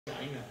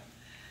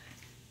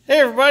Hey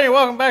everybody,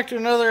 welcome back to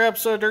another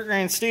episode of Dirt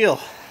Grain Steel.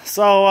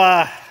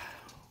 So,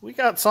 we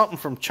got something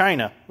from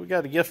China. We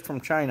got a gift from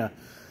China.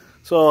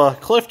 So,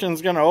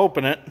 Clifton's going to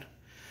open it.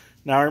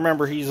 Now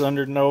remember, he's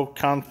under no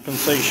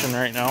compensation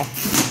right now.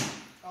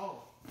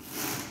 Oh.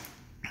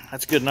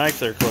 That's a good knife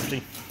there,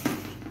 Cliffy.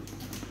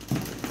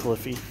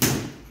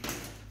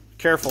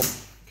 Careful.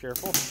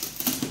 Careful.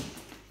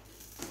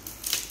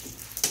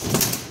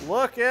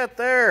 Look at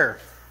there.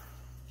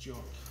 Junk.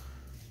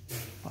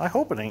 I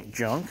hope it ain't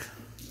junk.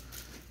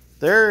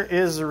 There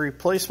is a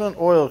replacement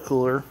oil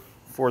cooler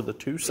for the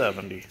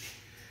 270.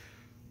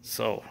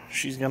 So,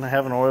 she's going to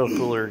have an oil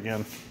cooler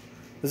again.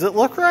 Does it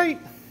look right?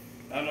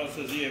 I don't know, it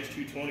says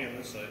EX220 on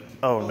this side.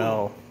 Oh,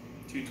 no.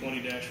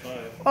 220-5.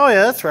 Oh,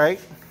 yeah, that's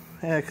right.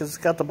 Yeah, because it's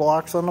got the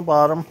blocks on the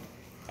bottom.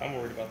 I'm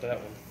worried about that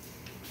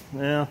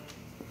one. Yeah.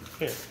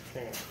 Here,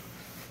 hang on.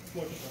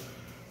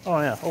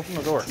 Oh, yeah, open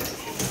the door.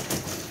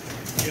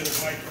 The other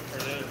mic, or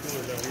the other cooler's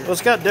over here. Well,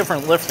 it's got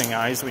different lifting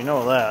eyes. We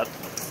know that.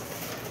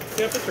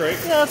 Yep, that's right.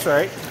 Yeah, that's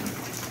right.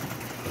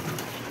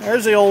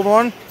 There's the old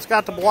one. It's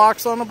got the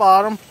blocks on the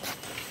bottom.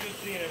 Good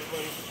seeing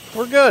everybody.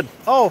 We're good.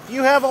 Oh,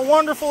 you have a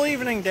wonderful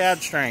evening, Dad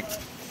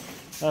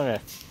Strength. Okay,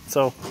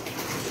 so...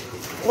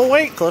 Oh,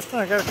 wait, Clifton,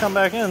 I gotta come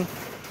back in.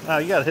 Oh,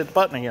 you gotta hit the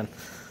button again.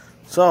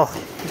 So,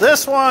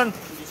 this one...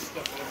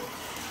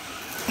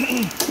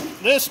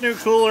 This new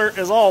cooler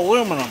is all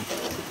aluminum.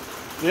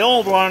 The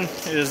old one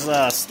is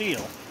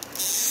steel.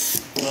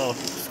 So,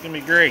 it's gonna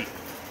be great.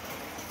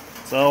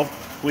 So,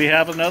 we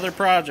have another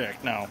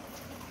project now.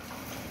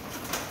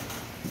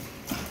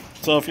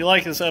 So if you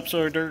like this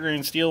episode of Dirt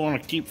Grain Steel,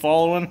 want to keep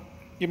following,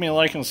 give me a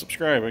like and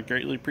subscribe. I'd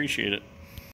greatly appreciate it.